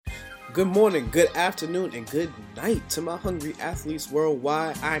Good morning, good afternoon, and good night to my hungry athletes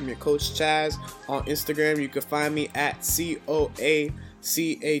worldwide. I'm your coach Chaz. On Instagram, you can find me at COACHAZZ.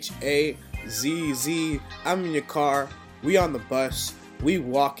 I'm in your car, we on the bus, we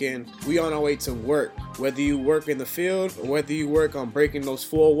walking, we on our way to work. Whether you work in the field or whether you work on breaking those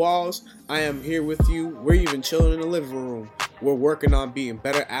four walls, I am here with you. We're even chilling in the living room. We're working on being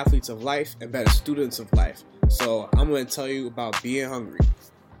better athletes of life and better students of life. So I'm going to tell you about being hungry.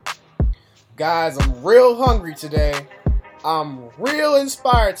 Guys, I'm real hungry today. I'm real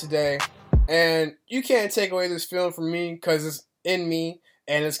inspired today. And you can't take away this feeling from me because it's in me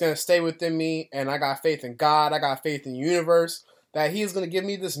and it's going to stay within me. And I got faith in God. I got faith in the universe that He is going to give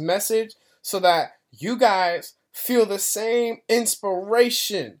me this message so that you guys feel the same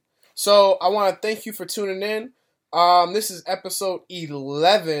inspiration. So I want to thank you for tuning in. This is episode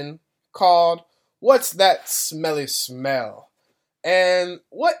 11 called What's That Smelly Smell? And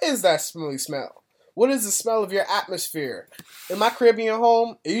what is that smelly smell? What is the smell of your atmosphere? In my Caribbean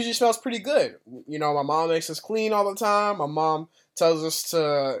home, it usually smells pretty good. You know, my mom makes us clean all the time. My mom tells us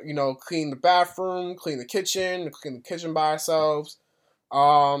to, clean the bathroom, clean the kitchen by ourselves.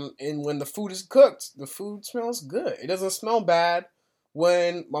 And when the food is cooked, the food smells good. It doesn't smell bad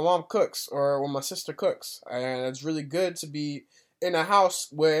when my mom cooks or when my sister cooks. And it's really good to be in a house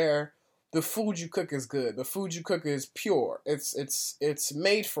where the food you cook is good. The food you cook is pure. It's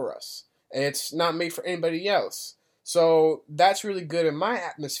made for us. It's not made for anybody else. So that's really good in my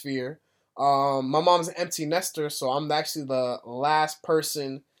atmosphere. My mom's an empty nester, so I'm actually the last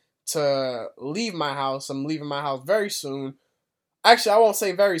person to leave my house. I'm leaving my house very soon. Actually, I won't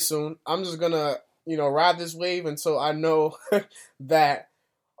say very soon. I'm just gonna, ride this wave until I know that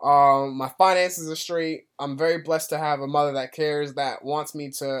my finances are straight. I'm very blessed to have a mother that cares, that wants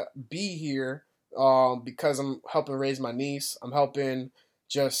me to be here because I'm helping raise my niece. I'm helping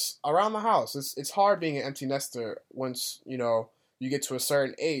just around the house. It's hard being an empty nester once, you get to a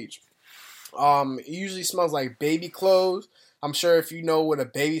certain age. It usually smells like baby clothes. I'm sure if you know what a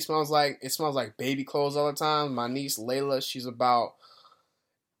baby smells like, it smells like baby clothes all the time. My niece Layla, she's about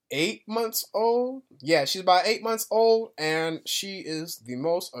 8 months old. Yeah, she's about 8 months old, and she is the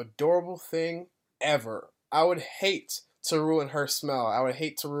most adorable thing ever. I would hate to ruin her smell. I would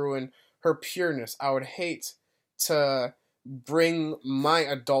hate to ruin her pureness. I would hate to bring my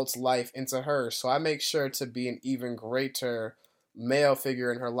adult's life into her. So I make sure to be an even greater male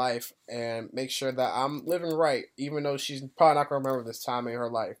figure in her life and make sure that I'm living right, even though she's probably not going to remember this time in her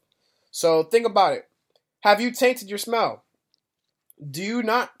life. So think about it. Have you tainted your smell? Do you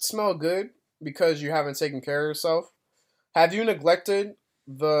not smell good because you haven't taken care of yourself? Have you neglected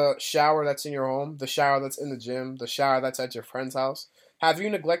the shower that's in your home, the shower that's in the gym, the shower that's at your friend's house? Have you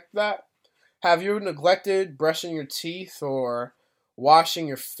neglected that? Have you neglected brushing your teeth or washing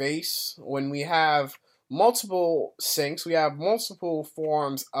your face? When we have multiple sinks, we have multiple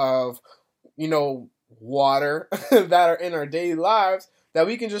forms of, water that are in our daily lives that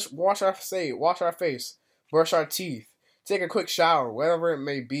we can just wash our face, brush our teeth, take a quick shower, whatever it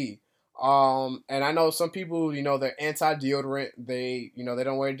may be. And I know some people, they're anti-deodorant. They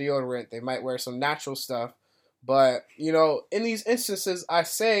don't wear deodorant. They might wear some natural stuff. But, in these instances, I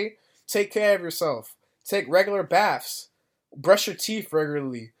say, take care of yourself. Take regular baths. Brush your teeth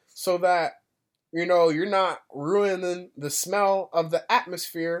regularly so that, you're not ruining the smell of the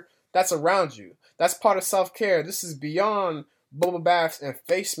atmosphere that's around you. That's part of self-care. This is beyond bubble baths and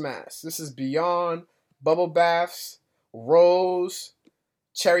face masks. This is beyond bubble baths, rose,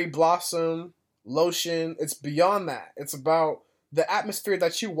 cherry blossom, lotion. It's beyond that. It's about the atmosphere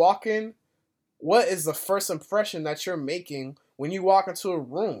that you walk in. What is the first impression that you're making when you walk into a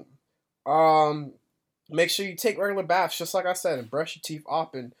room? Make sure you take regular baths, just like I said, and brush your teeth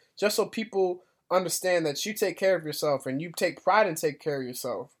often, just so people understand that you take care of yourself and you take pride in taking care of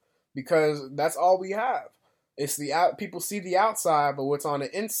yourself, because that's all we have. It's people see the outside, but what's on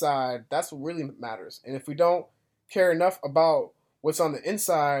the inside, that's what really matters. And if we don't care enough about what's on the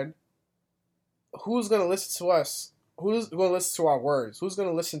inside, who's going to listen to us? Who's going to listen to our words? Who's going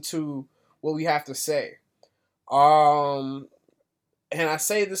to listen to what we have to say? And I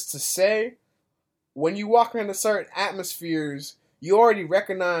say this to say, when you walk into certain atmospheres, you already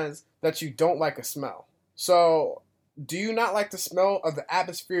recognize that you don't like a smell. So, do you not like the smell of the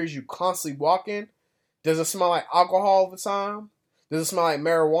atmospheres you constantly walk in? Does it smell like alcohol all the time? Does it smell like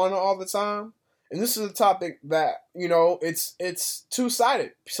marijuana all the time? And this is a topic that, it's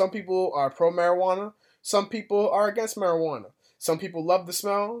two-sided. Some people are pro-marijuana. Some people are against marijuana. Some people love the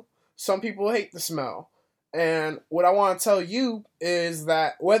smell. Some people hate the smell. And what I want to tell you is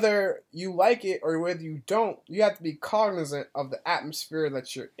that whether you like it or whether you don't, you have to be cognizant of the atmosphere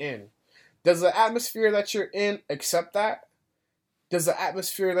that you're in. Does the atmosphere that you're in accept that? Does the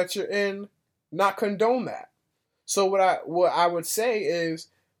atmosphere that you're in not condone that? So what I would say is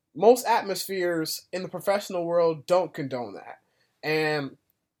most atmospheres in the professional world don't condone that. And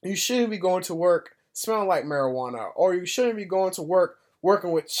you shouldn't be going to work smelling like marijuana, or you shouldn't be going to work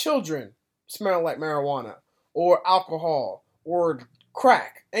working with children smelling like marijuana or alcohol or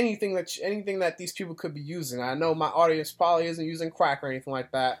crack, anything that these people could be using. I know my audience probably isn't using crack or anything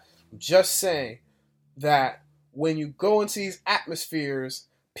like that. I'm just saying that when you go into these atmospheres,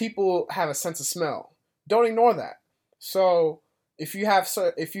 people have a sense of smell. Don't ignore that. So if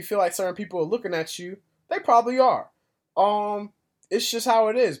you feel like certain people are looking at you, they probably are. It's just how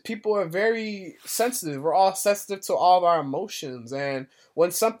it is. People are very sensitive. We're all sensitive to all of our emotions, and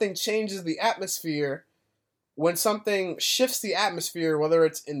when something changes the atmosphere, when something shifts the atmosphere, whether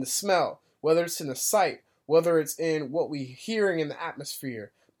it's in the smell, whether it's in the sight, whether it's in what we're hearing in the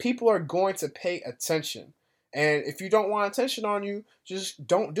atmosphere, people are going to pay attention. And if you don't want attention on you, just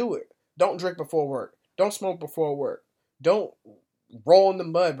don't do it. Don't drink before work. Don't smoke before work. Don't roll in the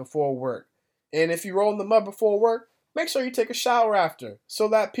mud before work. And if you roll in the mud before work, make sure you take a shower after, so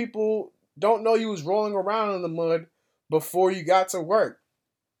that people don't know you was rolling around in the mud before you got to work.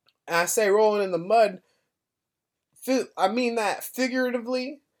 And I say rolling in the mud, I mean that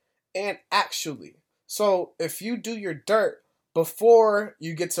figuratively and actually. So if you do your dirt before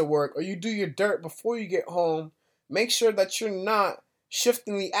you get to work, or you do your dirt before you get home, make sure that you're not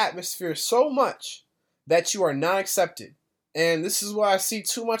shifting the atmosphere so much that you are not accepted. And this is what I see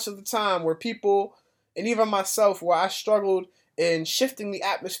too much of the time, where people, and even myself, where I struggled in shifting the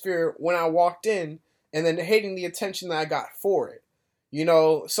atmosphere when I walked in, and then hating the attention that I got for it. You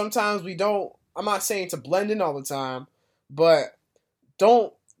know, sometimes I'm not saying to blend in all the time, but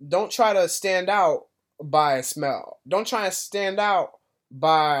don't try to stand out by a smell. Don't try to stand out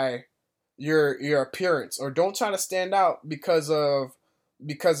by your appearance, or don't try to stand out because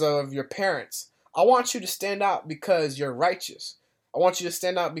of your parents. I want you to stand out because you're righteous. I want you to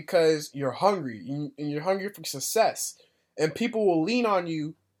stand out because you're hungry, and you're hungry for success. And people will lean on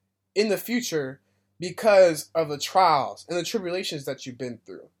you in the future because of the trials and the tribulations that you've been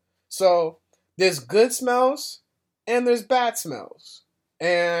through. So there's good smells and there's bad smells.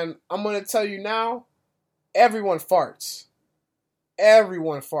 And I'm going to tell you now, everyone farts.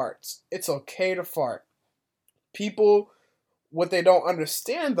 Everyone farts. It's okay to fart. People, what they don't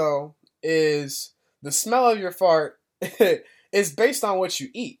understand though, is the smell of your fart is based on what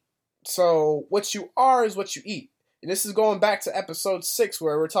you eat. So what you are is what you eat. And this is going back to episode 6,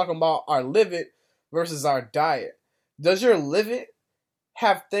 where we're talking about our live it versus our diet. Does your live it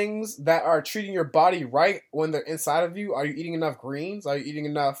have things that are treating your body right when they're inside of you? Are you eating enough greens? Are you eating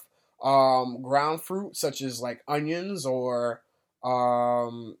enough ground fruit, such as like onions, or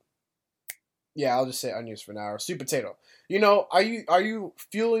I'll just say onions for now, or sweet potato. You know, are you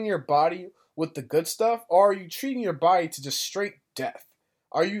fueling your body with the good stuff, or are you treating your body to just straight death?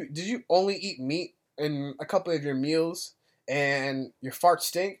 Did you only eat meat in a couple of your meals and your farts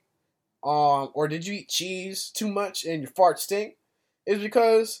stink? Or did you eat cheese too much and your farts stink? It's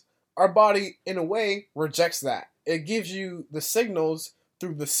because our body, in a way, rejects that. It gives you the signals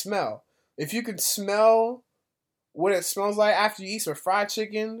through the smell. If you can smell what it smells like after you eat some fried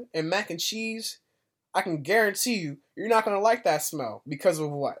chicken and mac and cheese, I can guarantee you're not going to like that smell. Because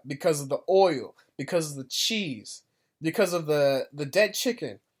of what? Because of the oil, because of the cheese, because of the dead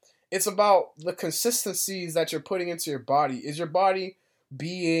chicken. It's about the consistencies that you're putting into your body. Are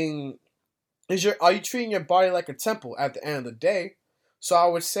you treating your body like a temple at the end of the day? So I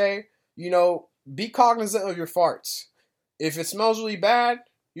would say, be cognizant of your farts. If it smells really bad,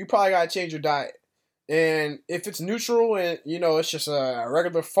 you probably got to change your diet. And if it's neutral and, it's just a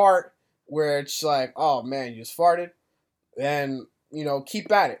regular fart where it's like, oh man, you just farted, then,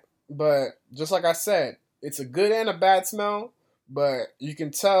 keep at it. But just like I said, it's a good and a bad smell, but you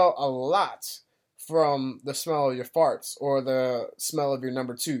can tell a lot from the smell of your farts or the smell of your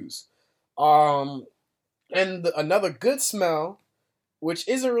number twos. Another good smell, which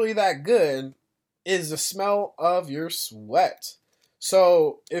isn't really that good, is the smell of your sweat.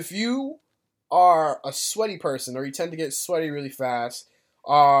 So if you are a sweaty person, or you tend to get sweaty really fast,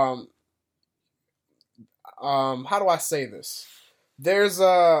 how do I say this? There's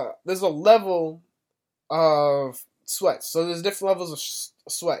a level of sweats. So there's different levels of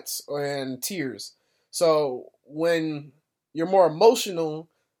sweats and tears. So when you're more emotional,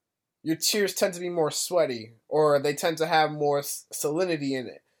 your tears tend to be more sweaty, or they tend to have more salinity in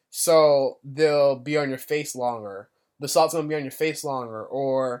it. So they'll be on your face longer. The salt's going to be on your face longer.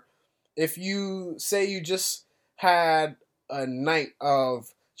 Or if you say you just had a night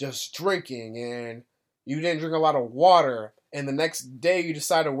of just drinking and you didn't drink a lot of water, and the next day you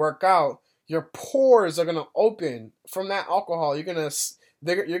decide to work out, your pores are gonna open from that alcohol. You're gonna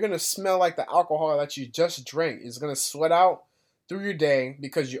smell like the alcohol that you just drank. It's gonna sweat out through your day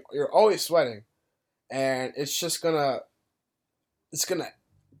because you're always sweating, and it's gonna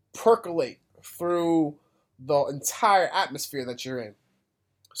percolate through the entire atmosphere that you're in.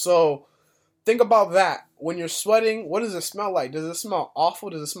 So think about that. When you're sweating, what does it smell like? Does it smell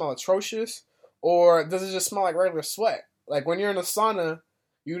awful? Does it smell atrocious? Or does it just smell like regular sweat? Like when you're in a sauna,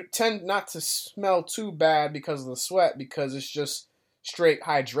 you tend not to smell too bad because of the sweat, because it's just straight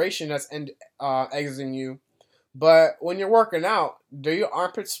hydration that's exiting you. But when you're working out, do your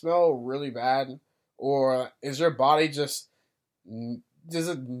armpits smell really bad? Or is your body does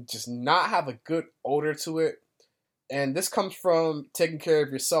it just not have a good odor to it? And this comes from taking care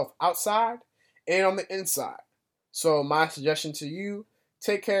of yourself outside and on the inside. So my suggestion to you,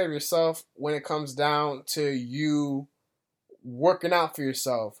 take care of yourself when it comes down to you working out for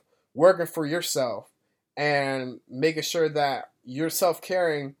yourself, working for yourself, and making sure that you're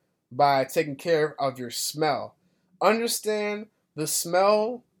self-caring by taking care of your smell. Understand the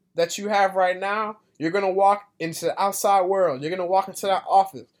smell that you have right now. You're going to walk into the outside world. You're going to walk into that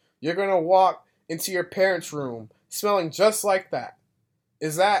office. You're going to walk into your parents' room smelling just like that.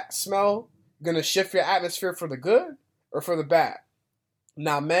 Is that smell going to shift your atmosphere for the good or for the bad?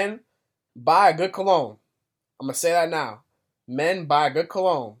 Now, men, buy a good cologne. I'm going to say that now. Men, buy a good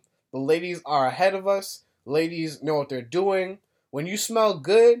cologne. The ladies are ahead of us. Ladies know what they're doing. When you smell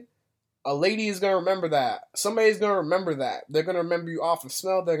good, a lady is going to remember that. Somebody's going to remember that. They're going to remember you off of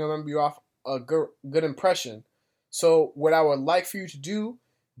smell. They're going to remember you off a good impression. So what I would like for you to do,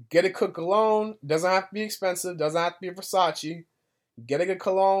 get a good cologne. Doesn't have to be expensive. Doesn't have to be Versace. Get a good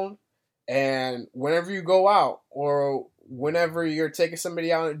cologne. And whenever you go out, or whenever you're taking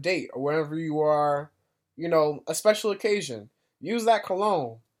somebody out on a date, or whenever you are, a special occasion, use that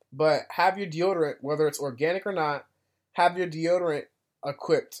cologne. But have your deodorant, whether it's organic or not, have your deodorant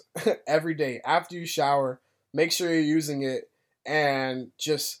equipped every day. After you shower, make sure you're using it, and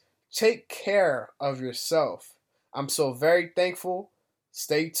just take care of yourself. I'm so very thankful.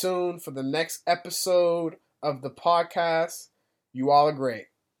 Stay tuned for the next episode of the podcast. You all are great.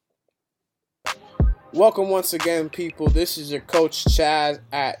 Welcome once again, people. This is your coach Chaz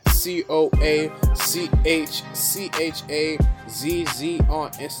at CoachChazz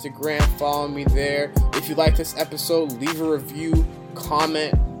on Instagram. Follow me there. If you like this episode, leave a review,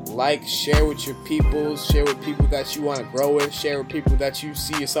 comment, like, share with your people, share with people that you want to grow with, share with people that you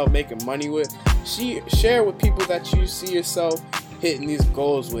see yourself making money with, share with people that you see yourself hitting these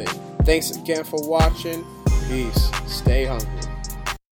goals with. Thanks again for watching. Peace. Stay hungry.